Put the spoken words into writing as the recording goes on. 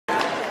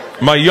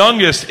My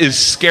youngest is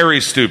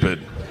scary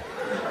stupid.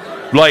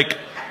 Like,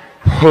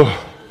 I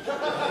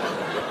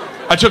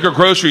took her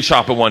grocery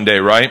shopping one day,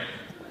 right?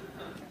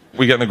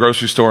 We get in the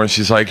grocery store and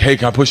she's like, hey,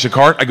 can I push the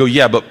cart? I go,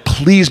 yeah, but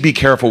please be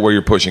careful where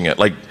you're pushing it.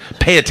 Like,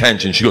 pay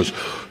attention. She goes,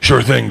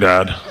 sure thing,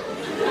 Dad.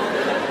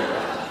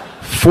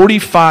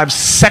 45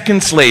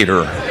 seconds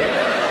later,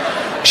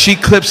 she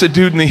clips a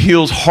dude in the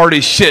heels hard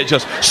as shit,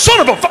 just,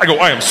 son of a I go,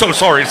 I am so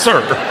sorry,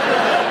 sir.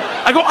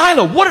 I go,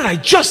 Isla, what did I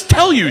just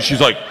tell you?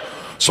 She's like,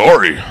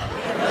 sorry.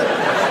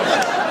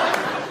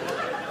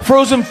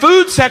 Frozen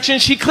food section,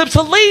 she clips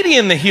a lady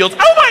in the heels.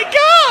 Oh my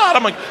God!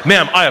 I'm like,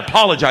 ma'am, I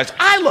apologize.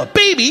 Isla,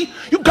 baby,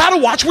 you gotta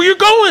watch where you're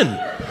going.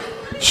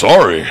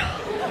 Sorry.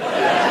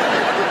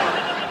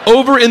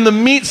 Over in the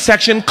meat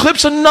section,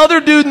 clips another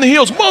dude in the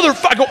heels.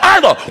 Motherfucker, I go,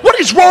 Isla, what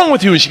is wrong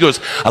with you? And she goes,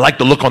 I like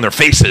the look on their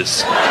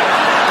faces.